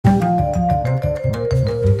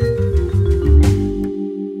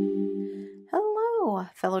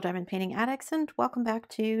diamond painting addicts, and welcome back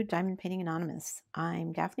to Diamond Painting Anonymous.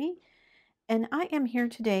 I'm Daphne, and I am here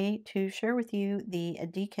today to share with you the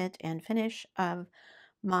Dekit and finish of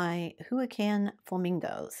my Huacan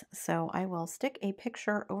Flamingos. So I will stick a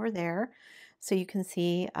picture over there so you can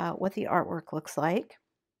see what the artwork looks like.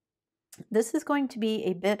 This is going to be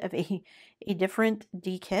a bit of a different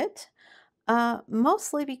Dekit.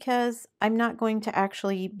 Mostly because I'm not going to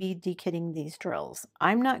actually be dekitting these drills.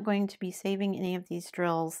 I'm not going to be saving any of these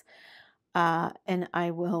drills, and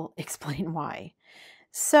I will explain why.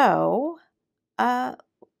 So, uh,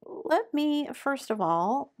 first of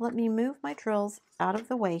all, let me move my drills out of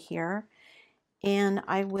the way here, and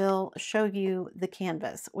I will show you the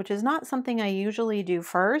canvas, which is not something I usually do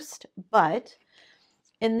first, but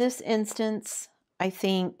in this instance, I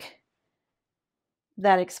think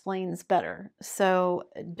that explains better. So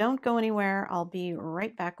don't go anywhere. I'll be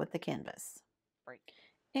right back with the canvas.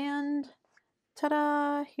 And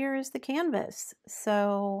ta-da, here is the canvas.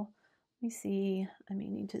 So let me see, I may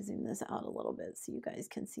need to zoom this out a little bit so you guys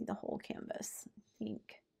can see the whole canvas. I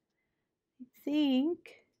think,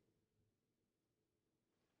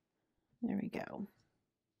 there we go.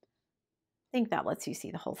 I think that lets you see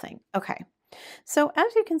the whole thing. Okay. So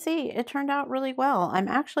as you can see, it turned out really well. I'm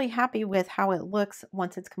actually happy with how it looks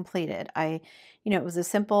once it's completed. It was a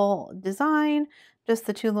simple design, just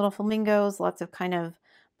the two little flamingos, lots of kind of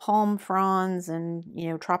palm fronds and,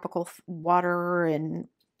 tropical water and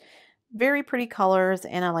very pretty colors.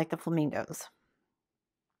 And I like the flamingos.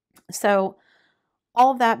 So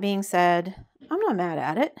all of that being said, I'm not mad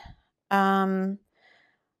at it. I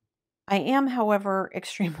am, however,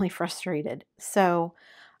 extremely frustrated. So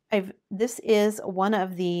this is one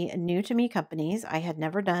of the new to me companies. I had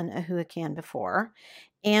never done a Huacan before.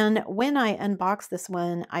 And when I unboxed this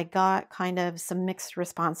one, I got kind of some mixed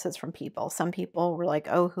responses from people. Some people were like,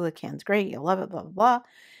 oh, Huacan's great. You'll love it, blah, blah, blah.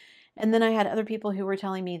 And then I had other people who were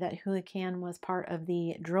telling me that Huacan was part of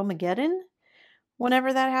the Drillmageddon.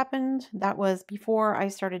 Whenever that happened, that was before I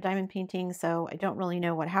started diamond painting. So I don't really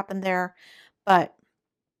know what happened there. But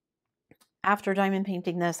after diamond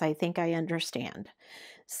painting this, I think I understand.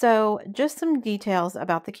 So just some details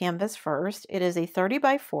about the canvas first. It is a 30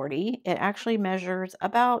 by 40. It actually measures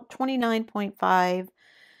about 29.5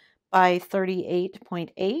 by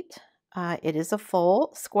 38.8. It is a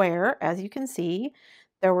full square, as you can see.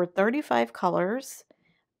 There were 35 colors.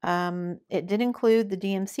 It did include the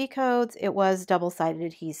DMC codes. It was double-sided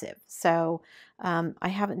adhesive. So I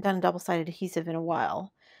haven't done a double-sided adhesive in a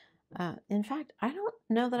while. In fact, I don't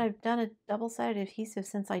know that I've done a double-sided adhesive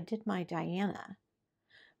since I did my Diana.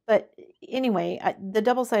 But anyway, the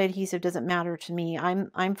double-sided adhesive doesn't matter to me.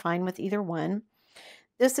 I'm fine with either one.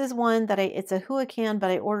 This is one that it's a Huacan, but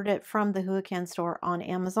I ordered it from the Huacan store on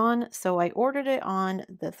Amazon. So I ordered it on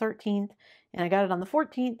the 13th and I got it on the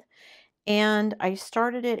 14th. And I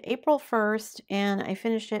started it April 1st and I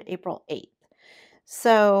finished it April 8th.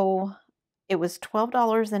 So it was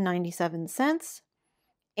 $12.97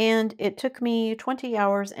 and it took me 20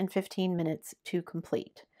 hours and 15 minutes to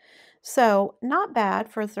complete. So not bad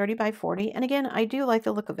for a 30 by 40. And again, I do like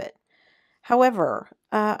the look of it. However,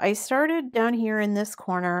 I started down here in this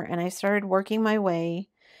corner and I started working my way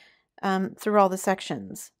through all the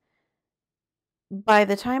sections. By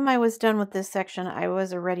the time I was done with this section, I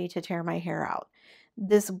was ready to tear my hair out.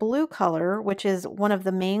 This blue color, which is one of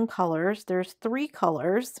the main colors, there's three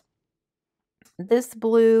colors. This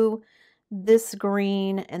blue, this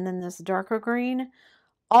green, and then this darker green.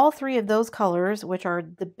 All three of those colors, which are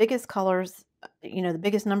the biggest colors, the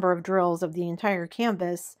biggest number of drills of the entire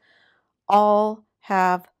canvas, all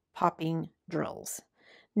have popping drills.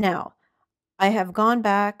 Now, I have gone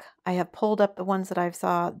back, I have pulled up the ones that I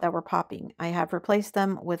saw that were popping. I have replaced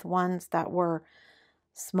them with ones that were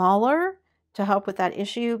smaller to help with that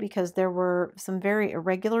issue because there were some very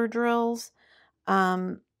irregular drills.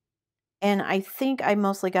 And I think I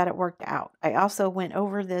mostly got it worked out. I also went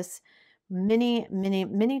over this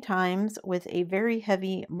many times with a very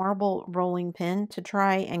heavy marble rolling pin to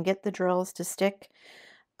try and get the drills to stick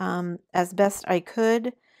as best I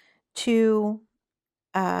could to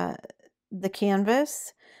the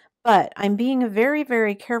canvas, but I'm being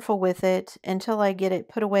very careful with it until I get it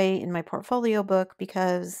put away in my portfolio book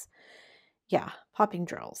because, yeah, popping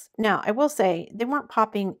drills. Now, I will say they weren't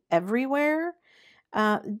popping everywhere,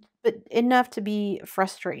 but enough to be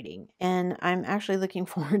frustrating. And I'm actually looking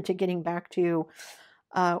forward to getting back to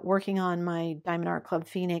working on my Diamond Art Club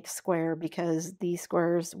Phoenix square because these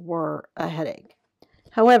squares were a headache.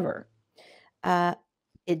 However,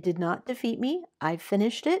 it did not defeat me. I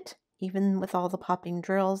finished it, even with all the popping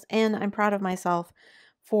drills, and I'm proud of myself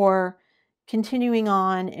for continuing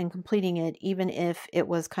on and completing it, even if it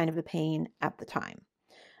was kind of a pain at the time.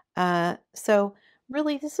 So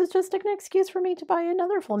really, this is just an excuse for me to buy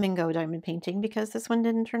another flamingo diamond painting because this one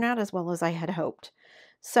didn't turn out as well as I had hoped.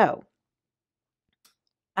 So,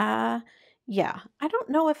 uh, yeah, I don't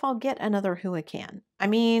know if I'll get another Huacan. I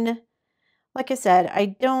mean, like I said,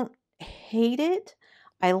 I don't hate it.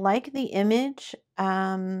 I like the image.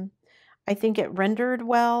 I think it rendered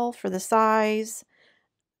well for the size.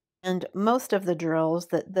 And most of the drills,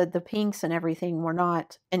 the pinks and everything were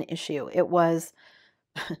not an issue. It was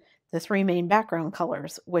the three main background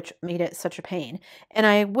colors, which made it such a pain. And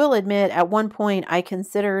I will admit, at one point, I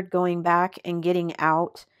considered going back and getting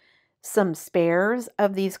out some spares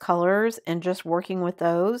of these colors and just working with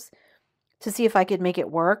those to see if I could make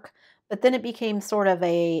it work. But then it became sort of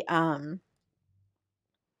a,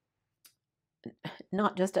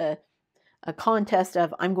 not just a contest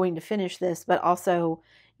of I'm going to finish this, but also,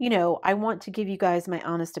 I want to give you guys my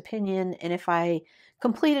honest opinion. And if I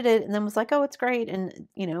completed it and then was like, oh, it's great, and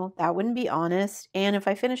that wouldn't be honest. And if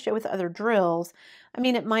I finished it with other drills, I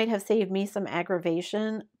mean, it might have saved me some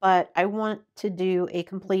aggravation, but I want to do a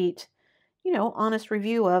complete, honest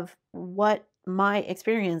review of what my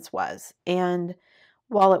experience was. And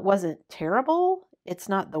while it wasn't terrible, it's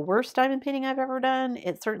not the worst diamond painting I've ever done.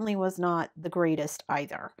 It certainly was not the greatest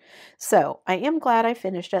either. So I am glad I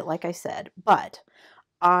finished it, like I said, but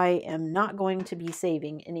I am not going to be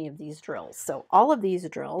saving any of these drills. So all of these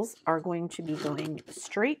drills are going to be going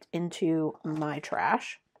straight into my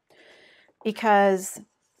trash because,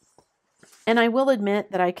 and I will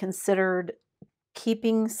admit that I considered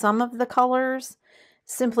keeping some of the colors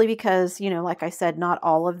simply because, like I said, not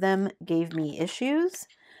all of them gave me issues.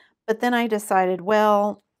 But then I decided,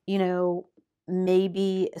 well,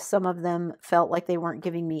 maybe some of them felt like they weren't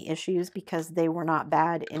giving me issues because they were not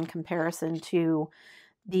bad in comparison to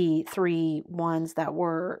the 3 ones that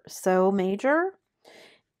were so major.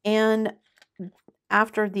 And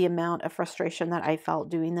after the amount of frustration that I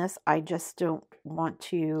felt doing this, I just don't want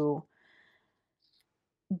to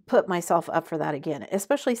put myself up for that again,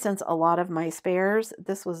 especially since a lot of my spares,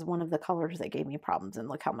 this was one of the colors that gave me problems, and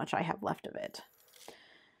look how much I have left of it.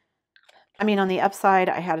 I mean, on the upside,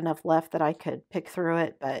 I had enough left that I could pick through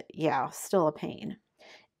it, but yeah, still a pain.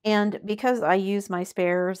 And because I use my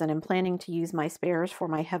spares and am planning to use my spares for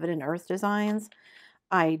my Heaven and Earth designs,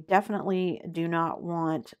 I definitely do not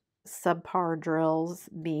want subpar drills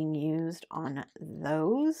being used on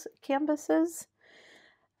those canvases.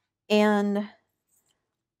 And,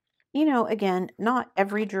 again, not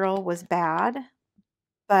every drill was bad,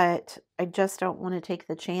 but I just don't want to take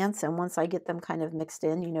the chance. And once I get them kind of mixed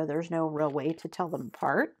in, there's no real way to tell them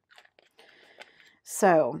apart.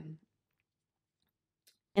 So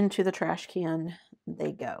into the trash can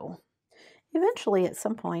they go. Eventually, at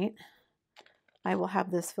some point, I will have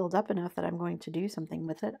this filled up enough that I'm going to do something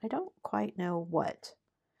with it. I don't quite know what.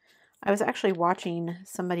 I was actually watching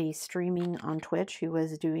somebody streaming on Twitch who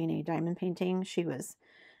was doing a diamond painting. She was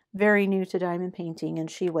very new to diamond painting, and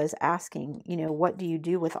she was asking, what do you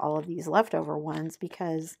do with all of these leftover ones?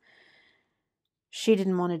 Because she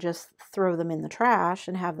didn't want to just throw them in the trash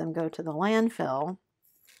and have them go to the landfill.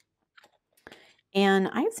 And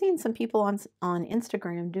I've seen some people on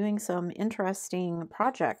Instagram doing some interesting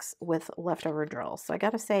projects with leftover drills. So I got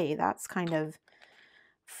to say, that's kind of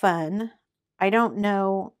fun. I don't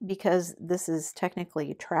know, because this is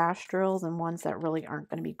technically trash drills and ones that really aren't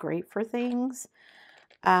going to be great for things.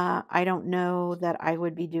 I don't know that I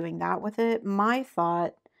would be doing that with it. My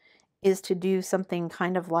thought is to do something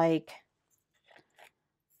kind of like,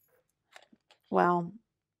 well,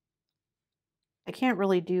 I can't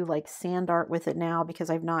really do like sand art with it now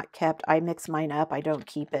because I've not kept, I mix mine up. I don't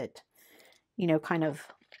keep it, kind of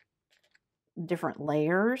different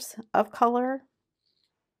layers of color.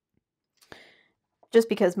 Just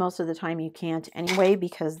because most of the time you can't anyway,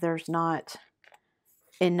 because there's not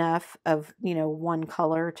enough of, one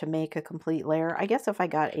color to make a complete layer. I guess if I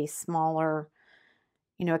got a smaller,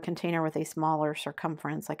 a container with a smaller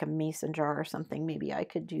circumference, like a mason jar or something, maybe I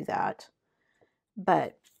could do that.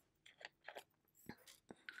 But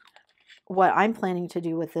what I'm planning to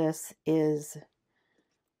do with this is,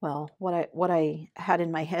 well, what I had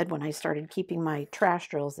in my head when I started keeping my trash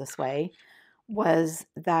drills this way was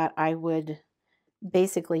that I would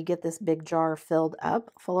basically get this big jar filled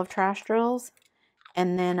up full of trash drills,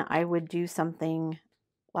 and then I would do something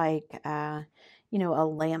like, a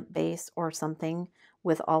lamp base or something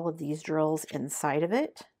with all of these drills inside of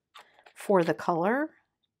it for the color,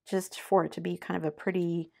 just for it to be kind of a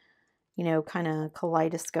pretty, kind of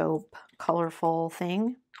kaleidoscope, colorful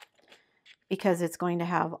thing, because it's going to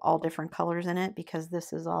have all different colors in it, because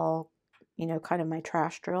this is all, you know, kind of my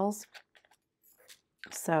trash drills.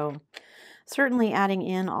 So certainly adding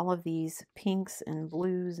in all of these pinks and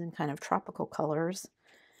blues and kind of tropical colors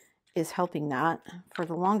is helping that. For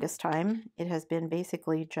the longest time, it has been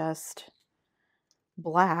basically just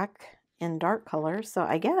black and dark colors. So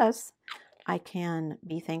I guess I can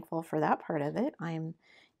be thankful for that part of it.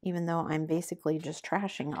 Even though I'm basically just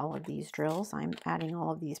trashing all of these drills, I'm adding all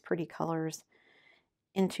of these pretty colors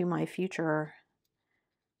into my future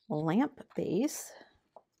lamp base.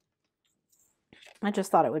 I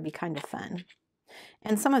just thought it would be kind of fun.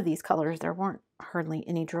 And some of these colors, there weren't hardly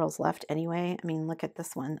any drills left anyway. I mean, look at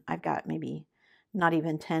this one. I've got maybe not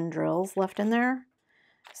even 10 drills left in there.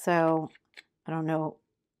 So I don't know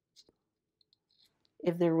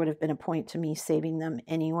if there would have been a point to me saving them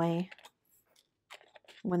anyway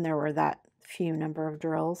when there were that few number of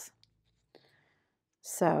drills.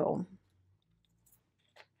 So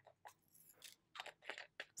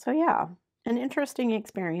yeah, an interesting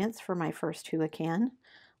experience for my first Huacan.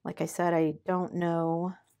 Like I said, I don't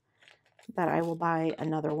know that I will buy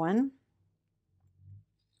another one,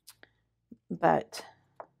 but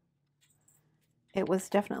it was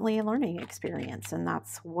definitely a learning experience, and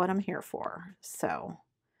that's what I'm here for. So,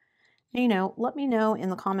 you know, let me know in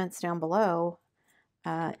the comments down below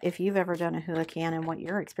if you've ever done a Huacan and what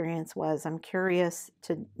your experience was. I'm curious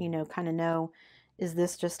to, you know, kind of know, is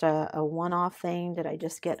this just a one-off thing? Did I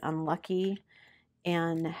just get unlucky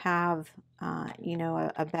and have, you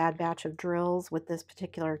know, a bad batch of drills with this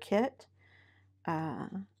particular kit?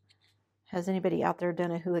 Has anybody out there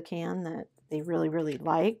done a Huacan that they really, really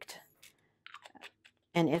liked?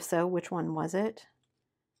 And if so, which one was it?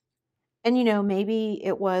 And, you know, maybe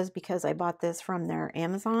it was because I bought this from their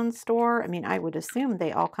Amazon store. I mean, I would assume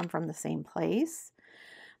they all come from the same place.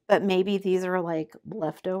 But maybe these are like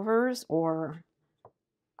leftovers, or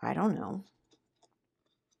I don't know.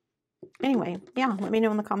 Anyway, yeah, let me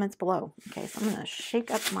know in the comments below. Okay, so I'm going to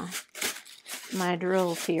shake up my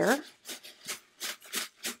drills here.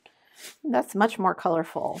 That's much more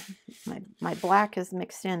colorful. My black is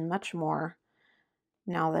mixed in much more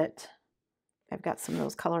now that I've got some of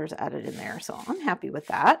those colors added in there. So I'm happy with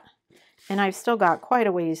that. And I've still got quite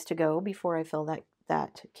a ways to go before I fill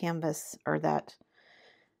that canvas or that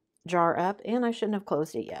jar up. And I shouldn't have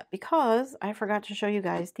closed it yet because I forgot to show you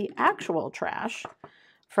guys the actual trash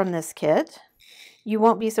from this kit. You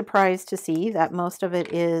won't be surprised to see that most of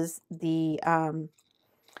it is the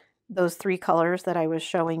those three colors that I was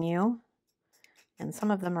showing you. And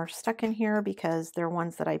some of them are stuck in here because they're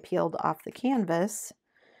ones that I peeled off the canvas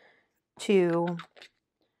to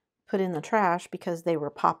put in the trash because they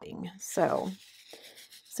were popping. So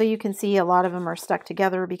you can see a lot of them are stuck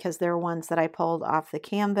together because they're ones that I pulled off the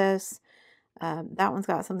canvas. That one's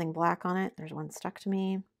got something black on it. There's one stuck to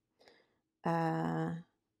me. Some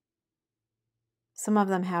of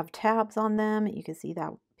them have tabs on them. You can see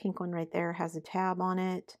that pink one right there has a tab on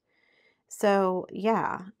it. So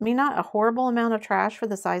yeah, I mean, not a horrible amount of trash for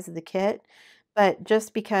the size of the kit, but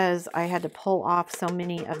just because I had to pull off so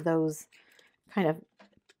many of those kind of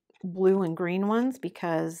blue and green ones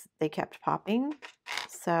because they kept popping.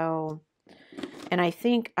 So, and I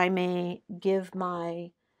think I may give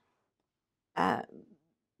my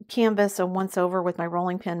canvas a once over with my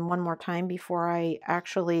rolling pin one more time before I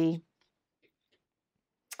actually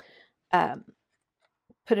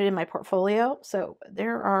put it in my portfolio. So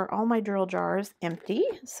there are all my drill jars empty.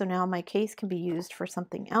 So now my case can be used for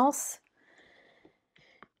something else.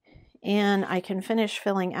 And I can finish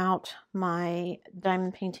filling out my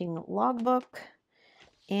diamond painting logbook,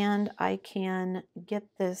 and I can get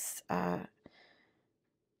this cut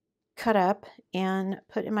up and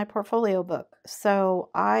put in my portfolio book. So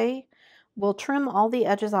I will trim all the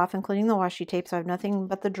edges off, including the washi tape, so I have nothing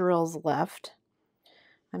but the drills left.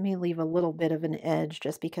 I may leave a little bit of an edge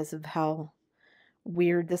just because of how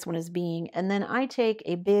weird this one is being. And then I take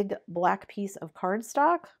a big black piece of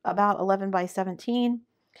cardstock, about 11 by 17,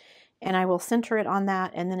 and I will center it on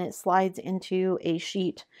that, and then it slides into a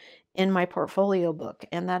sheet in my portfolio book,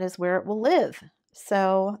 and that is where it will live.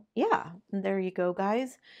 So yeah, there you go,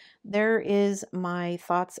 guys. There is my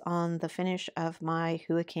thoughts on the finish of my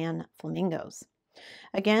Huacan Flamingos.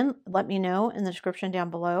 Again, let me know in the description down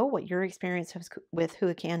below what your experience with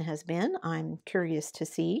Huacan has been. I'm curious to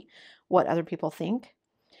see what other people think.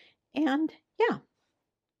 And yeah,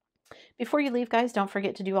 before you leave, guys, don't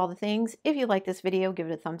forget to do all the things. If you like this video, give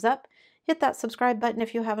it a thumbs up. Hit that subscribe button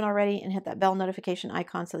if you haven't already, and hit that bell notification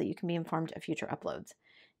icon so that you can be informed of future uploads.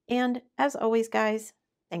 And as always, guys,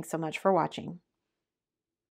 thanks so much for watching.